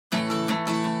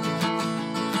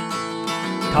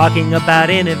talking about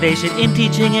innovation in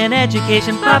teaching and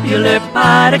education. Popular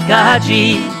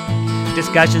pedagogy.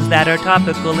 Discussions that are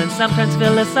topical and sometimes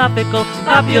philosophical.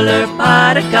 Popular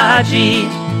pedagogy.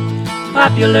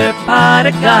 Popular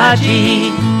pedagogy.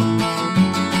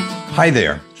 Hi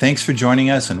there. Thanks for joining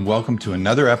us and welcome to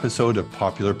another episode of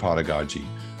Popular Pedagogy,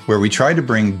 where we try to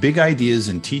bring big ideas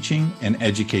in teaching and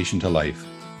education to life.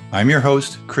 I'm your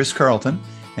host, Chris Carlton,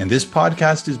 and this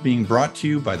podcast is being brought to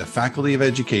you by the Faculty of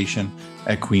Education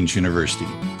at Queen's University.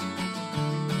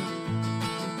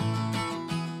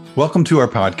 Welcome to our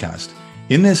podcast.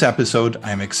 In this episode,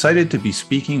 I'm excited to be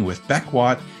speaking with Beck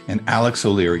Watt and Alex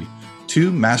O'Leary,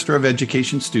 two Master of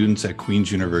Education students at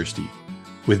Queen's University.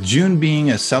 With June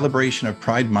being a celebration of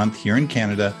Pride Month here in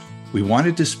Canada, we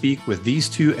wanted to speak with these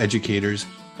two educators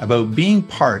about being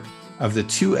part of the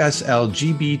 2S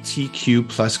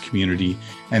LGBTQ+ community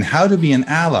and how to be an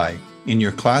ally in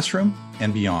your classroom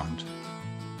and beyond.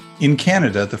 In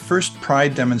Canada, the first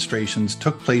Pride demonstrations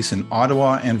took place in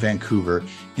Ottawa and Vancouver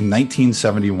in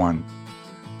 1971.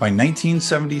 By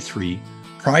 1973,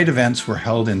 Pride events were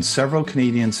held in several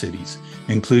Canadian cities,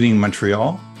 including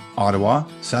Montreal, Ottawa,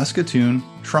 Saskatoon,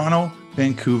 Toronto,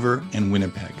 Vancouver, and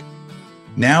Winnipeg.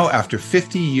 Now, after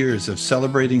 50 years of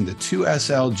celebrating the 2S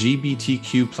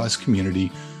LGBTQ+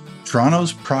 community,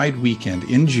 Toronto's Pride Weekend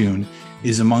in June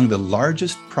is among the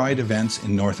largest Pride events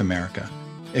in North America,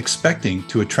 expecting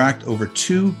to attract over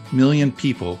 2 million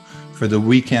people for the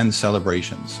weekend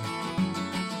celebrations.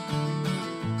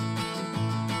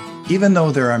 Even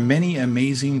though there are many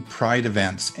amazing Pride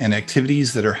events and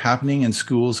activities that are happening in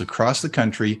schools across the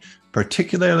country,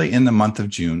 particularly in the month of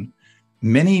June,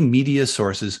 many media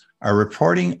sources are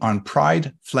reporting on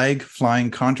Pride flag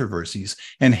flying controversies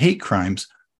and hate crimes,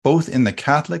 both in the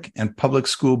Catholic and public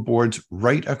school boards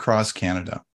right across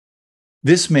Canada.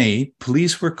 This May,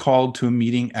 police were called to a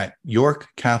meeting at York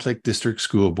Catholic District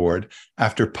School Board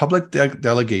after public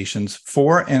delegations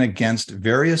for and against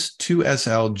various 2S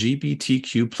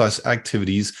LGBTQ+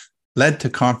 activities led to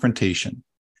confrontation.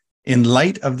 In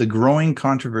light of the growing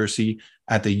controversy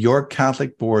at the York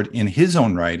Catholic Board in his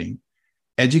own writing,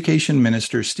 Education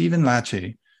Minister Stephen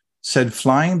Latche said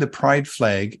flying the Pride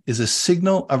flag is a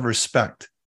signal of respect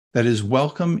that is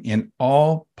welcome in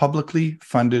all publicly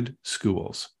funded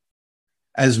schools.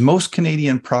 As most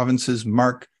Canadian provinces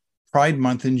mark Pride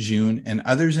Month in June and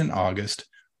others in August,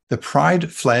 the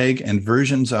Pride flag and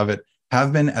versions of it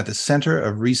have been at the center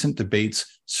of recent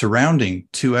debates surrounding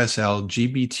 2S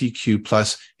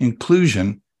LGBTQ+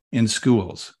 inclusion in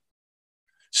schools.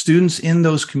 Students in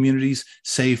those communities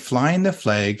say flying the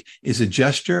flag is a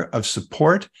gesture of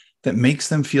support that makes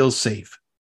them feel safe,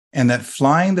 and that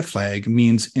flying the flag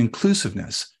means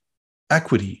inclusiveness,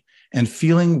 equity, and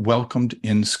feeling welcomed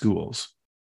in schools.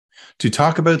 To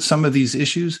talk about some of these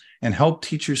issues and help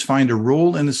teachers find a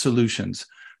role in the solutions,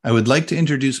 I would like to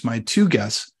introduce my two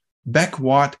guests, Beck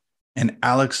Watt and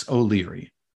Alex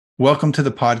O'Leary. Welcome to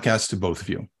the podcast to both of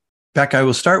you. Beck, I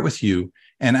will start with you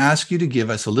and ask you to give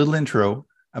us a little intro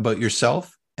about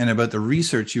yourself and about the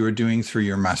research you are doing through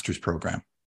your master's program.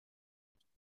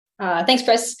 Thanks,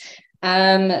 Chris.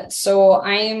 So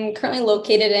I'm currently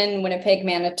located in Winnipeg,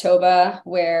 Manitoba,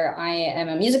 where I am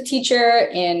a music teacher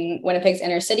in Winnipeg's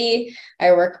inner city.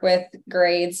 I work with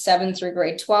grades 7 through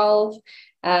grade 12,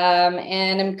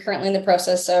 and I'm currently in the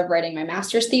process of writing my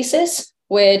master's thesis,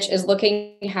 which is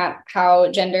looking at how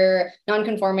gender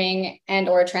nonconforming and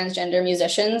or transgender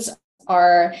musicians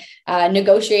are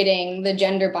negotiating the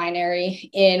gender binary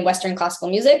in Western classical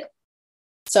music.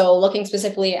 So looking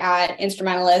specifically at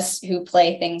instrumentalists who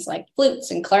play things like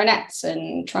flutes and clarinets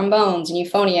and trombones and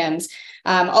euphoniums,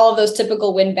 all of those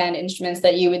typical wind band instruments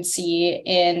that you would see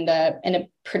in a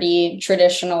pretty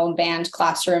traditional band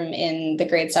classroom in the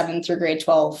grade 7 through grade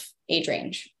 12 age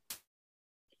range.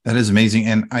 That is amazing.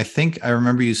 And I think I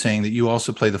remember you saying that you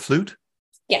also play the flute?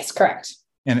 Yes, correct.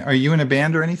 And are you in a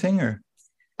band or anything? Or?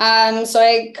 So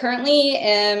I currently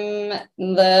am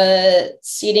the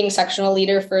seating sectional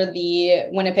leader for the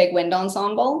Winnipeg Wind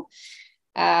Ensemble.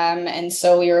 And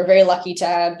so we were very lucky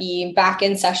to be back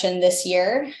in session this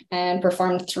year and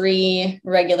performed 3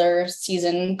 regular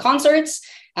season concerts.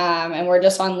 And we're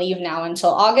just on leave now until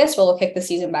August. We'll kick the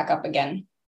season back up again.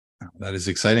 That is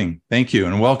exciting. Thank you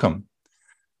and welcome.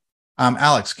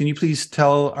 Alex, can you please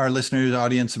tell our listeners,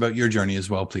 audience about your journey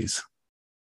as well, please?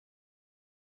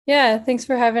 Yeah, thanks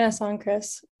for having us on,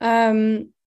 Chris.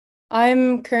 I'm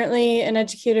currently an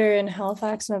educator in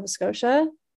Halifax, Nova Scotia,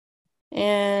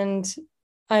 and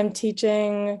I'm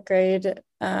teaching grade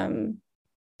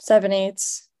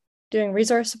 7/8, doing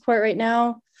resource support right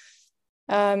now.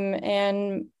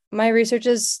 And my research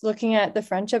is looking at the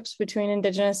friendships between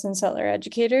Indigenous and settler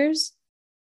educators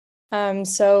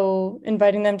So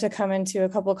inviting them to come into a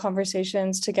couple of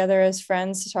conversations together as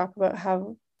friends to talk about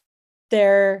how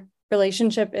their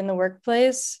relationship in the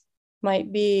workplace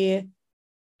might be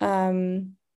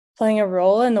playing a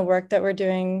role in the work that we're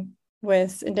doing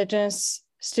with Indigenous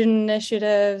student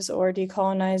initiatives or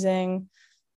decolonizing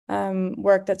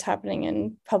work that's happening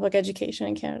in public education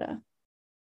in Canada.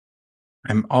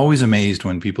 I'm always amazed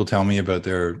when people tell me about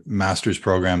their master's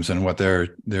programs and what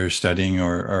they're studying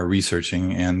or are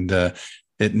researching, and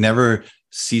it never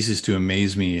ceases to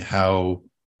amaze me how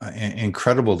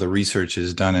incredible the research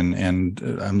is done, and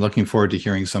I'm looking forward to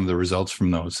hearing some of the results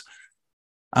from those.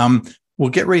 We'll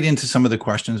get right into some of the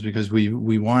questions because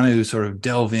we want to sort of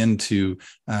delve into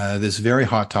this very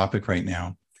hot topic right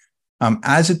now.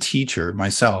 As a teacher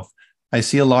myself, I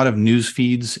see a lot of news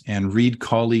feeds and read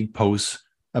colleague posts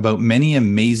about many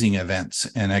amazing events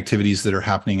and activities that are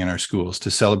happening in our schools to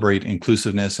celebrate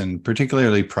inclusiveness and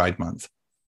particularly Pride Month.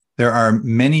 There are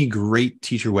many great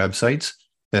teacher websites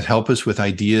that help us with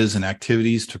ideas and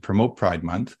activities to promote Pride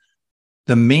Month.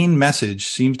 The main message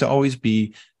seems to always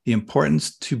be the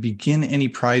importance to begin any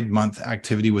Pride Month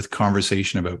activity with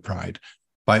conversation about Pride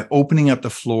by opening up the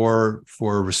floor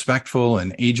for respectful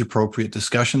and age-appropriate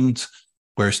discussions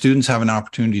where students have an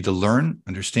opportunity to learn,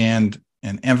 understand,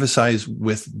 and emphasize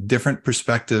with different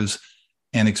perspectives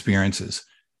and experiences.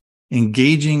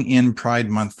 Engaging in Pride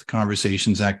Month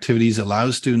conversations activities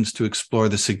allows students to explore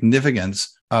the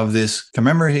significance of this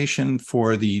commemoration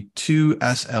for the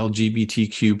 2S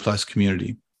LGBTQ+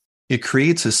 community. It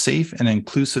creates a safe and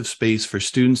inclusive space for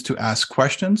students to ask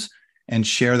questions and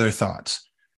share their thoughts.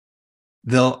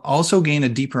 They'll also gain a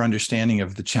deeper understanding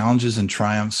of the challenges and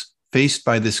triumphs faced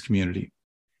by this community.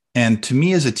 And to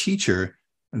me as a teacher,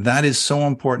 that is so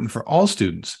important for all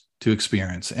students to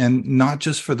experience, and not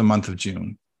just for the month of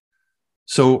June.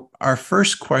 So our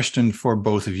first question for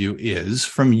both of you is,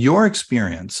 from your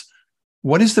experience,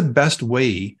 what is the best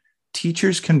way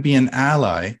teachers can be an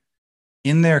ally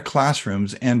in their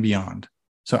classrooms and beyond?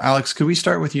 So Alex, could we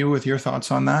start with you with your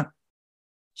thoughts on that?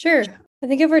 Sure. I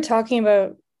think if we're talking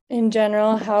about in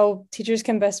general how teachers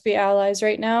can best be allies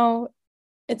right now,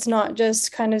 it's not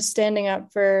just kind of standing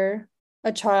up for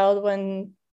a child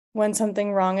when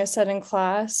something wrong is said in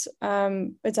class.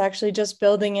 It's actually just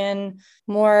building in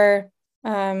more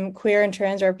queer and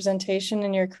trans representation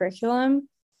in your curriculum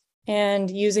and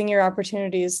using your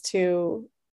opportunities to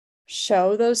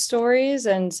show those stories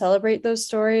and celebrate those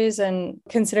stories and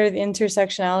consider the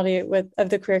intersectionality of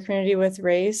the queer community with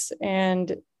race,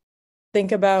 and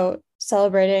think about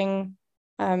celebrating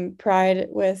Pride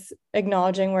with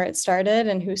acknowledging where it started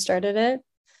and who started it.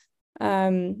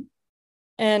 And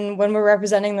when we're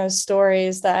representing those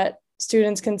stories, that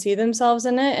students can see themselves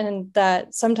in it, and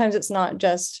that sometimes it's not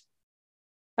just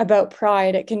about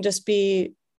Pride. It can just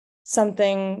be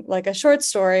something like a short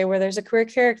story where there's a queer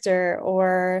character,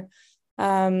 or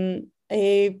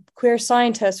a queer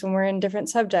scientist when we're in different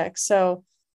subjects. So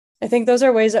I think those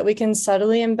are ways that we can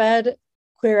subtly embed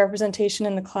queer representation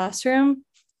in the classroom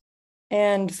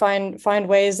and find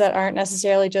ways that aren't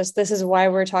necessarily just, this is why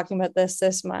we're talking about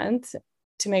this month,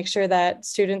 to make sure that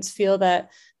students feel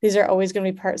that these are always going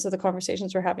to be parts of the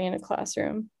conversations we're having in a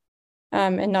classroom.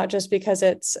 And not just because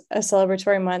it's a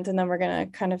celebratory month and then we're going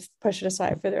to kind of push it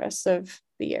aside for the rest of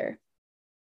the year.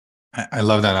 I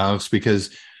love that, Alex,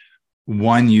 because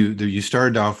one, you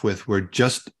started off with, we're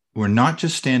not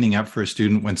just standing up for a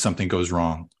student when something goes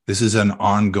wrong. This is an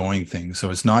ongoing thing. So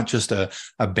it's not just a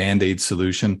Band-Aid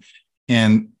solution.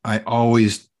 And I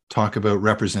always talk about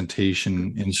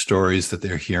representation in stories that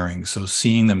they're hearing. So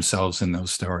seeing themselves in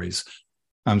those stories.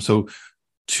 So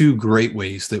two great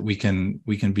ways that we can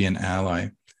be an ally.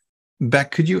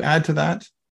 Beck, could you add to that?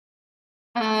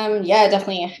 Yeah,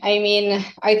 definitely. I mean,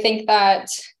 I think that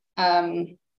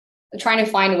trying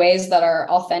to find ways that are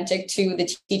authentic to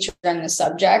the teacher and the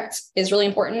subject is really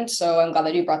important. So I'm glad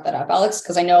that you brought that up, Alex,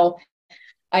 because I know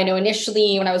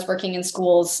initially when I was working in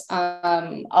schools,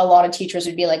 a lot of teachers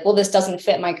would be like, well, this doesn't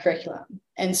fit my curriculum.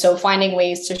 And so finding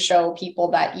ways to show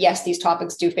people that, yes, these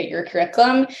topics do fit your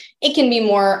curriculum. It can be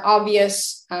more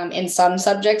obvious in some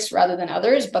subjects rather than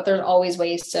others, but there's always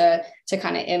ways to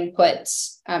kind of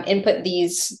input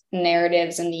these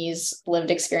narratives and these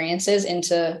lived experiences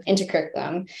into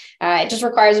curriculum. It just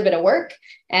requires a bit of work.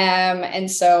 And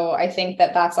so I think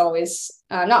that's always,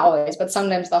 not always, but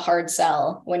sometimes the hard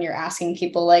sell when you're asking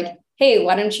people like, hey,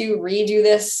 why don't you redo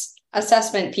this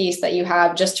assessment piece that you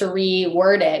have just to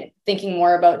reword it, thinking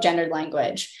more about gendered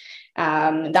language.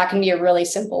 That can be a really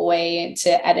simple way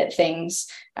to edit things.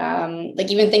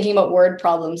 Like even thinking about word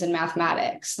problems in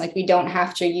mathematics, like we don't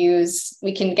have to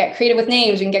we can get creative with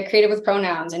names, we can get creative with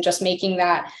pronouns, and just making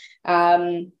that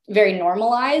very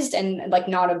normalized and like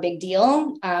not a big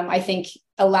deal, I think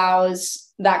allows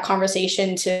that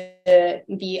conversation to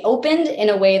be opened in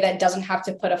a way that doesn't have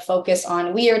to put a focus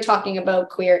on, we are talking about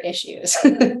queer issues.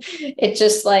 It's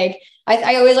just like,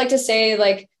 I always like to say,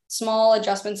 like, small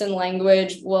adjustments in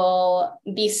language will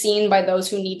be seen by those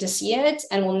who need to see it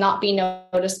and will not be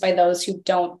noticed by those who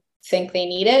don't think they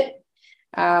need it.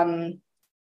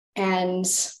 And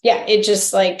yeah, it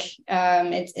just like,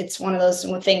 it's one of those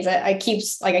things that I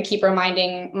keep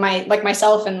reminding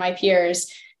myself and my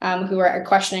peers who are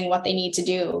questioning what they need to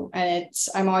do. And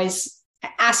I'm always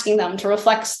asking them to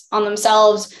reflect on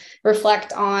themselves,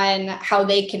 reflect on how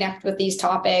they connect with these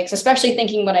topics, especially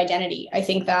thinking about identity. I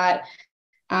think that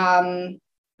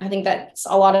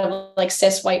a lot of like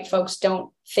cis white folks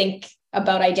don't think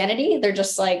about identity. They're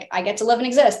just like, I get to live and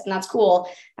exist, and that's cool.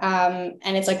 And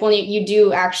it's like, well, you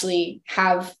do actually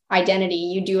have identity.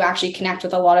 You do actually connect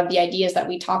with a lot of the ideas that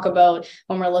we talk about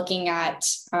when we're looking at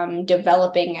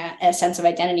developing a sense of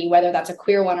identity, whether that's a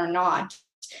queer one or not.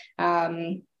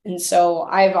 And so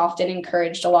I've often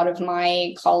encouraged a lot of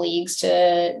my colleagues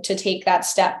to take that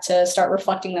step to start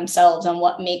reflecting themselves on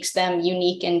what makes them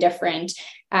unique and different,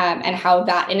 and how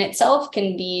that in itself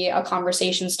can be a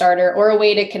conversation starter or a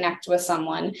way to connect with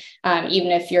someone,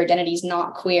 even if your identity is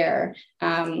not queer.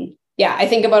 I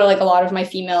think about like a lot of my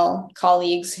female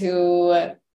colleagues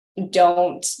who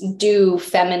don't do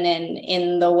feminine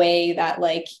in the way that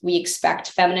like we expect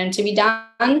feminine to be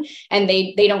done, and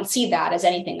they don't see that as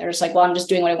anything. They're just like, well, I'm just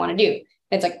doing what I want to do.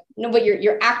 It's like, no, but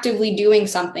you're actively doing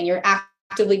something. You're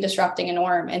actively disrupting a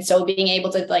norm. And so being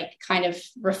able to like kind of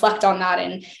reflect on that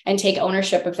and take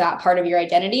ownership of that part of your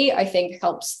identity, I think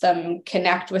helps them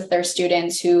connect with their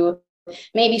students who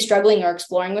may be struggling or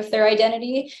exploring with their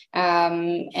identity,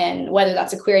 and whether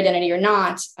that's a queer identity or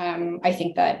not. I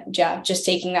think that just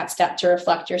taking that step to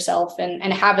reflect yourself and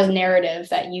have a narrative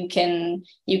that you can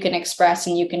express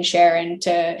and you can share, and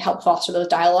to help foster those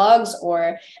dialogues,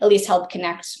 or at least help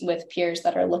connect with peers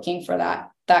that are looking for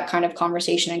that kind of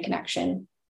conversation and connection.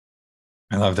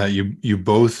 I love that you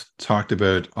both talked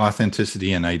about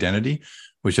authenticity and identity,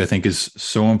 which I think is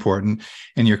so important.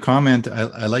 And your comment,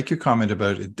 I like your comment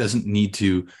about it doesn't need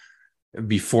to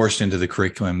be forced into the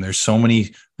curriculum. There's so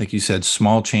many, like you said,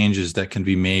 small changes that can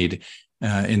be made,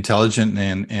 intelligent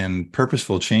and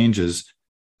purposeful changes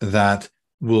that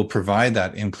will provide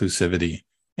that inclusivity.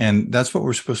 And that's what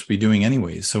we're supposed to be doing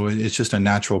anyway. So it's just a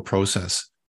natural process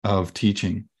of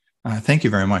teaching. Thank you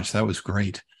very much. That was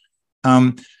great.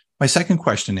 My second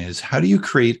question is, how do you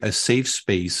create a safe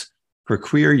space for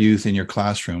queer youth in your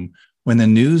classroom when the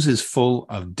news is full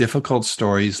of difficult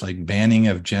stories like banning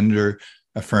of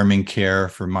gender-affirming care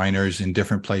for minors in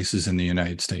different places in the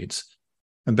United States?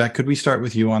 And Beck, could we start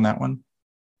with you on that one?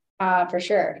 For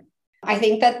sure. I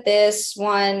think that this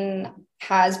one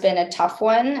has been a tough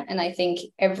one. And I think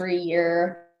every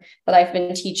year that I've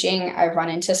been teaching, I've run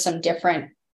into some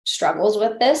different struggles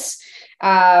with this.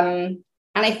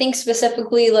 And I think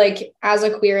specifically, like as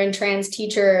a queer and trans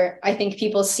teacher, I think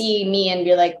people see me and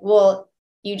be like, well,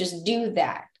 you just do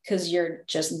that because you're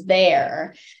just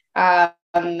there.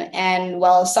 And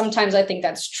while sometimes I think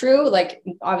that's true, like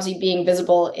obviously being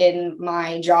visible in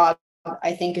my job,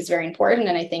 I think is very important.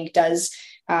 And I think does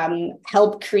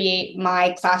help create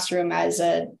my classroom as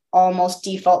a almost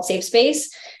default safe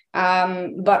space.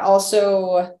 But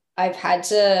also I've had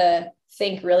to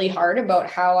think really hard about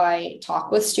how I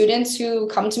talk with students who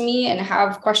come to me and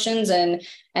have questions and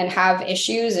have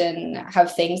issues and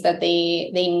have things that they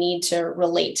need to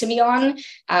relate to me on,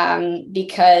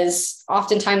 because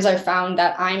oftentimes I've found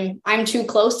that I'm too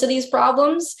close to these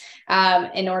problems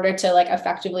in order to like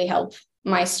effectively help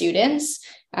my students,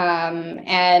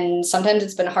 and sometimes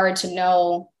it's been hard to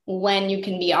know when you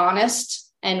can be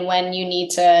honest and when you need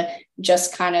to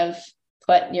just kind of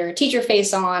put your teacher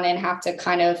face on and have to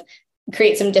kind of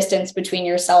create some distance between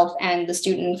yourself and the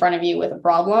student in front of you with a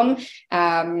problem.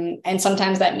 And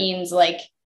sometimes that means like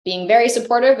being very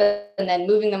supportive and then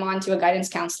moving them on to a guidance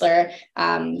counselor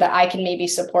that I can maybe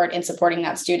support in supporting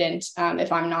that student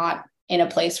if I'm not in a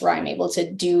place where I'm able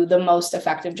to do the most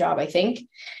effective job, I think.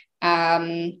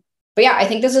 But yeah, I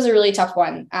think this is a really tough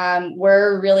one.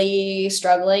 We're really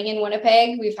struggling in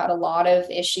Winnipeg. We've had a lot of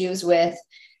issues with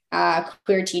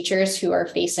queer teachers who are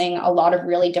facing a lot of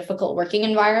really difficult working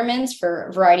environments for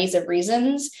varieties of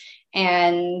reasons.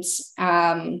 And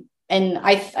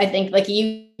I think like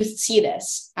you see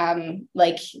this.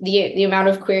 Like the amount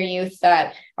of queer youth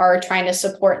that are trying to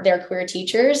support their queer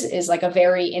teachers is like a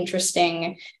very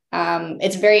interesting,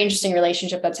 it's a very interesting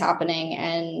relationship that's happening.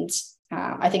 And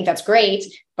I think that's great,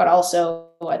 but also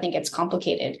I think it's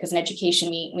complicated because in education,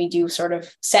 we do sort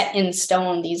of set in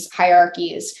stone these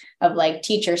hierarchies of like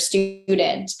teacher,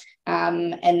 student.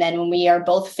 And then when we are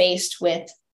both faced with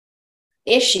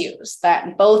issues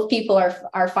that both people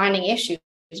are finding issues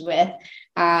with,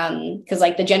 because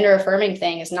like the gender affirming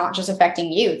thing is not just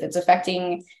affecting youth, it's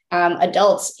affecting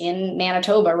adults in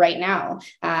Manitoba right now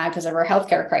because of our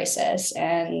healthcare crisis.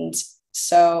 And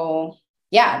so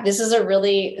yeah, this is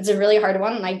it's a really hard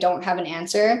one, and I don't have an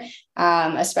answer,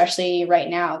 especially right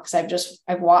now, because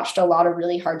I've watched a lot of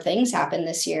really hard things happen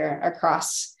this year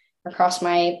across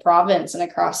my province and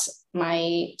across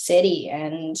my city.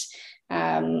 And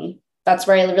that's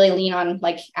where I really lean on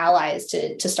like allies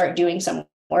to start doing some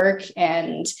work.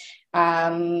 And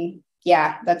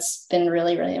yeah, that's been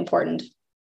really, really important.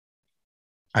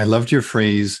 I loved your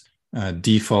phrase,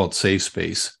 default safe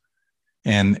space.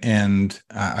 And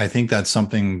I think that's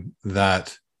something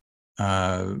that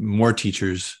more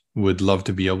teachers would love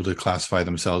to be able to classify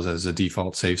themselves as a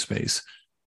default safe space.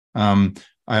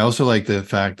 I also like the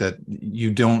fact that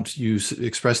you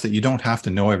express that you don't have to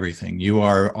know everything. You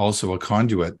are also a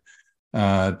conduit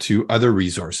to other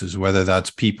resources, whether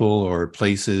that's people or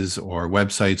places or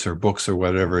websites or books or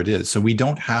whatever it is. So we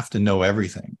don't have to know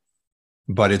everything,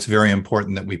 but it's very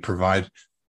important that we provide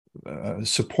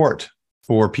support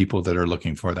for people that are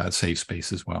looking for that safe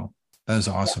space as well. That is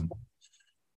awesome.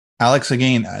 Yeah. Alex,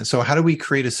 again, so how do we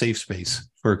create a safe space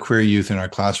for queer youth in our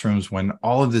classrooms when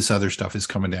all of this other stuff is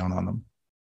coming down on them?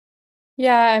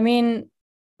 Yeah, I mean,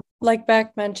 like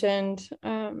Beck mentioned,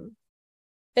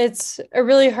 it's a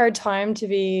really hard time to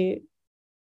be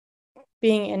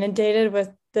being inundated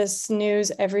with this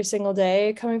news every single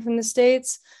day coming from the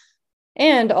States.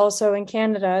 And also in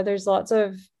Canada, there's lots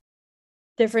of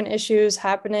different issues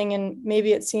happening, and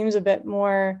maybe it seems a bit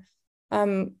more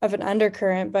of an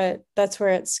undercurrent, but that's where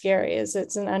it's scary, is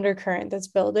it's an undercurrent that's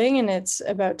building and it's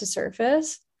about to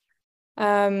surface.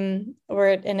 And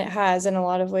it has in a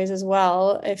lot of ways as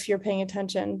well, if you're paying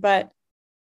attention. But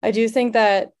I do think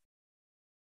that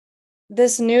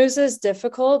this news is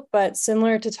difficult, but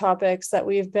similar to topics that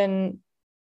we've been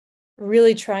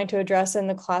really trying to address in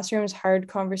the classrooms, hard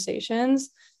conversations,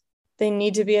 they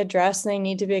need to be addressed and they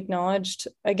need to be acknowledged.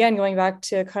 Again, going back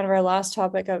to kind of our last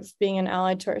topic of being an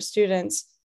ally to our students,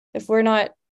 if we're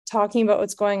not talking about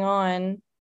what's going on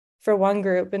for one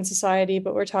group in society,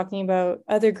 but we're talking about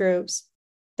other groups,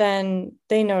 then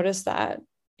they notice that.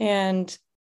 And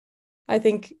I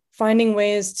think finding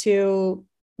ways to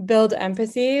build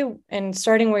empathy and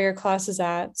starting where your class is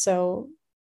at. So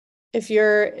if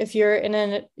you're in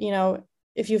an,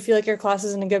 if you feel like your class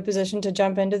is in a good position to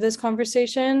jump into this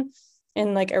conversation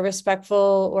in like a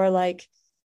respectful or like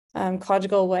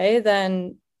conjugal way,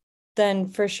 then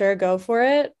for sure go for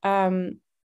it.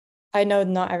 I know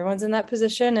not everyone's in that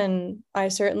position, and I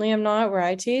certainly am not where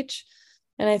I teach.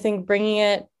 And I think bringing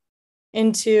it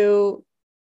into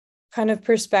kind of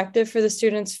perspective for the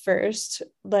students first,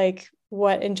 like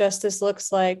what injustice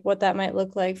looks like, what that might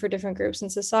look like for different groups in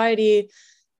society.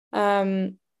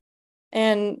 And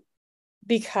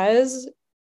because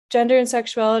gender and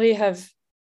sexuality have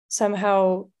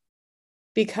somehow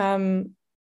become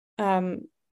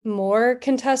more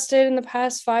contested in the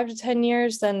past 5 to 10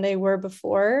 years than they were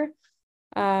before,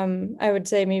 I would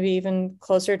say maybe even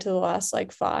closer to the last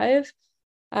like 5.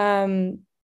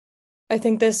 I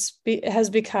think this has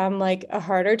become like a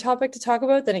harder topic to talk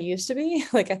about than it used to be.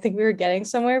 Like I think we were getting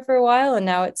somewhere for a while, and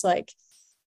now it's like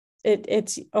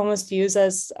it's almost used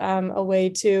as a way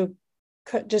to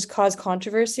just cause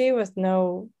controversy with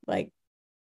no like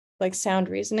sound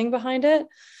reasoning behind it.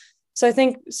 So I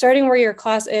think starting where your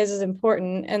class is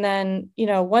important. And then,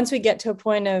 once we get to a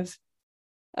point of,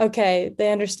 okay,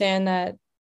 they understand that,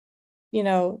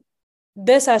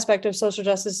 this aspect of social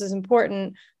justice is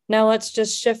important. Now let's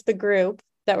just shift the group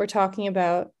that we're talking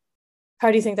about.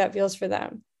 How do you think that feels for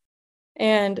them?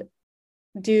 And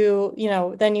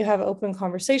then you have open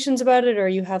conversations about it, or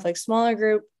you have like smaller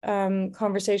group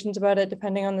conversations about it,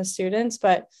 depending on the students.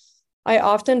 But I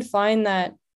often find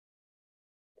that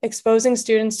exposing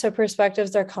students to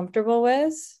perspectives they're comfortable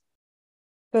with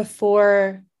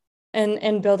before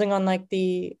and building on like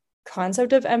the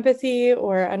concept of empathy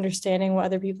or understanding what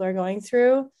other people are going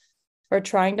through, or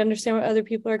trying to understand what other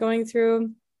people are going through,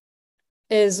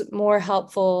 is more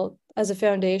helpful as a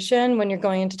foundation when you're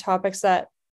going into topics that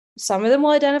some of them will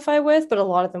identify with, but a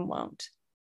lot of them won't.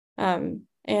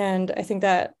 And I think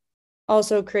that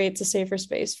also creates a safer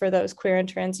space for those queer and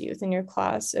trans youth in your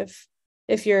class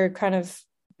if you're kind of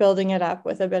building it up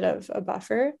with a bit of a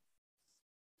buffer.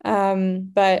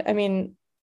 But I mean,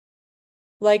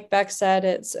 like Beck said,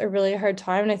 it's a really hard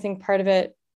time. And I think part of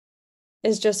it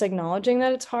is just acknowledging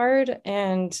that it's hard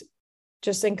and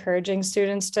just encouraging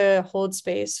students to hold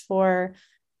space for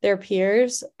their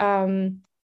peers. And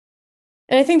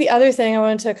I think the other thing I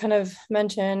wanted to kind of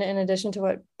mention, in addition to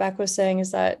what Beck was saying,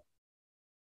 is that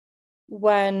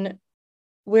when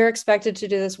we're expected to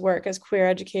do this work as queer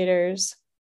educators,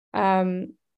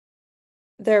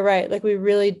 they're right. Like, we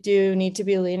really do need to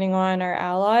be leaning on our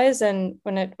allies. And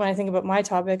when I think about my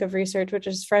topic of research, which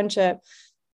is friendship,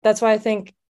 that's why I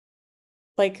think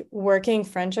like working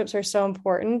friendships are so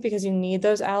important, because you need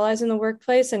those allies in the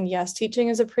workplace. And yes, teaching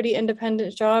is a pretty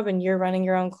independent job and you're running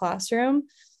your own classroom,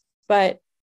 but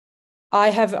I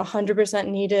have 100%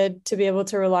 needed to be able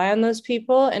to rely on those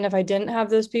people. And if I didn't have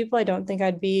those people, I don't think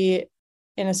I'd be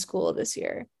in a school this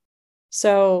year.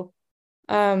 So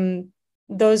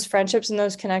those friendships and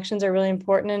those connections are really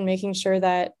important, in making sure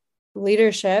that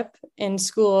leadership in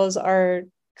schools are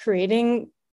creating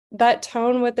that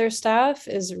tone with their staff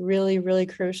is really, really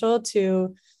crucial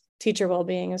to teacher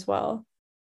well-being as well.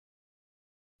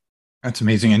 That's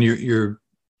amazing. And you're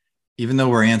even though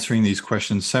we're answering these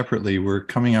questions separately, we're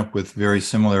coming up with very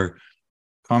similar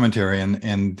commentary,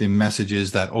 and the message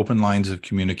is that open lines of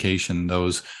communication,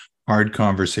 those hard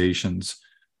conversations,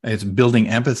 it's building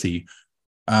empathy,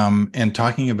 and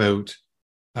talking about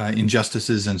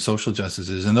injustices and social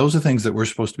justices. And those are things that we're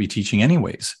supposed to be teaching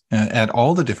anyways at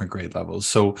all the different grade levels.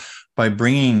 So by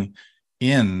bringing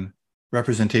in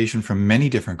representation from many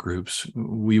different groups,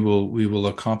 we will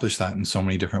accomplish that in so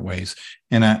many different ways.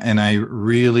 And I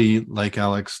really like,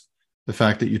 Alex, the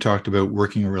fact that you talked about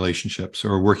working relationships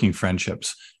or working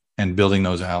friendships and building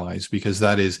those allies, because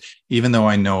that is, even though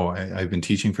I know I've been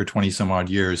teaching for 20 some odd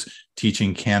years,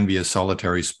 teaching can be a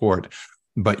solitary sport,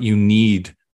 but you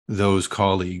need those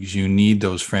colleagues, you need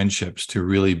those friendships to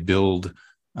really build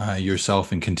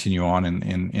yourself and continue on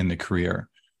in the career.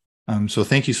 So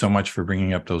thank you so much for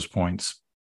bringing up those points.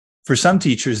 For some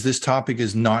teachers, this topic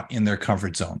is not in their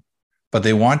comfort zone, but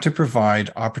they want to provide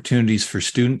opportunities for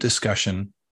student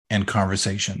discussion and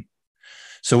conversation.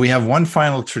 So we have one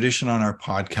final tradition on our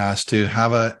podcast to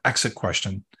have an exit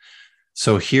question.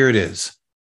 So here it is.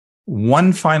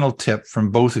 One final tip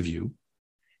from both of you,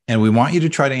 and we want you to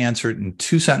try to answer it in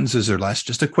 2 sentences or less,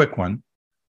 just a quick one.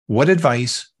 What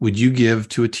advice would you give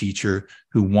to a teacher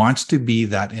who wants to be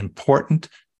that important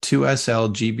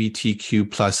 2SL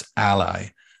LGBTQ plus ally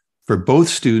for both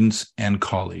students and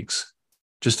colleagues?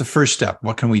 Just a first step.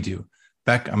 What can we do?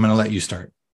 Beck, I'm going to let you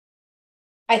start.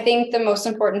 I think the most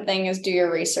important thing is do your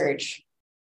research.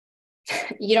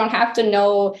 You don't have to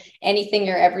know anything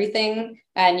or everything,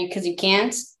 and because you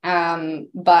can't.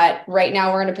 But right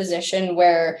now we're in a position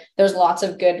where there's lots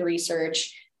of good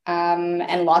research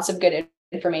and lots of good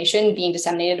information being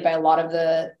disseminated by a lot of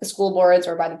the school boards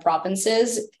or by the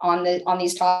provinces on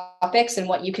these topics and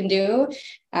what you can do.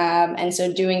 And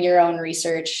so doing your own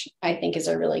research, I think, is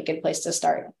a really good place to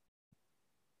start.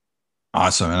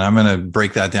 Awesome. And I'm going to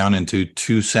break that down into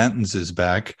 2 sentences,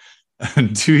 Beck.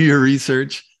 Do your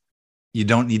research. You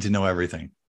don't need to know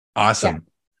everything. Awesome. Yeah.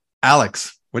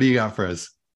 Alex, what do you got for us?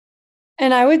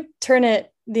 And I would turn it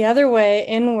the other way,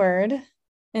 inward,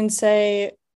 and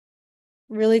say,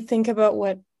 really think about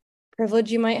what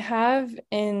privilege you might have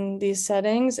in these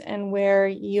settings and where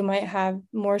you might have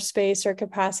more space or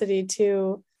capacity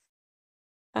to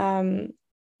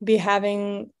be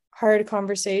having hard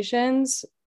conversations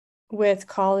with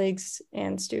colleagues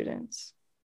and students.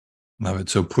 Love it.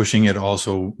 So pushing it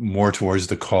also more towards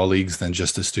the colleagues than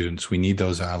just the students. We need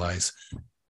those allies.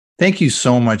 Thank you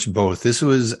so much, both. This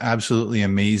was absolutely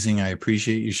amazing. I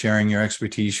appreciate you sharing your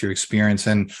expertise, your experience,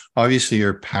 and obviously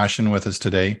your passion with us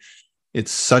today.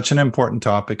 It's such an important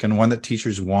topic and one that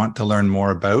teachers want to learn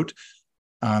more about,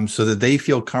 so that they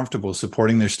feel comfortable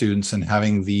supporting their students and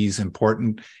having these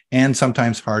important and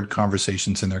sometimes hard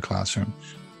conversations in their classroom.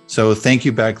 So thank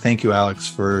you, Beck. Thank you, Alex,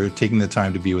 for taking the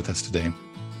time to be with us today.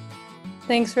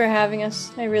 Thanks for having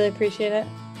us. I really appreciate it.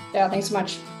 Yeah, thanks so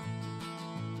much.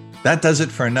 That does it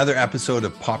for another episode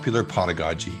of Popular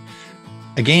Pedagogy.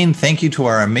 Again, thank you to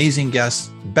our amazing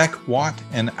guests, Beck Watt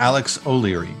and Alex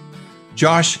O'Leary.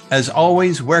 Josh, as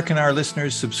always, where can our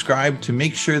listeners subscribe to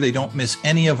make sure they don't miss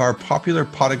any of our Popular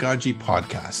Pedagogy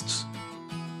podcasts?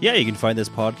 Yeah, you can find this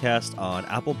podcast on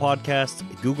Apple Podcasts,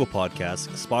 Google Podcasts,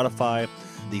 Spotify,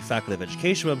 the Faculty of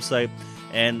Education website,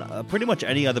 and pretty much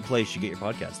any other place you get your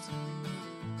podcasts.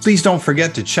 Please don't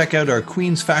forget to check out our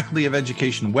Queen's Faculty of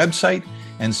Education website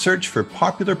and search for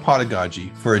Popular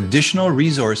Pedagogy for additional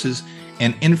resources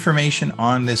and information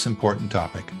on this important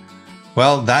topic.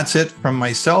 Well, that's it from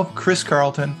myself, Chris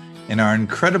Carlton, and our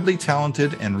incredibly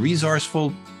talented and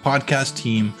resourceful podcast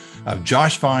team of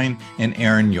Josh Vine and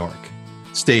Aaron York.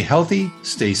 Stay healthy,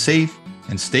 stay safe,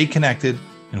 and stay connected,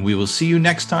 and we will see you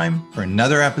next time for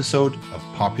another episode of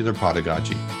Popular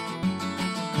Pedagogy.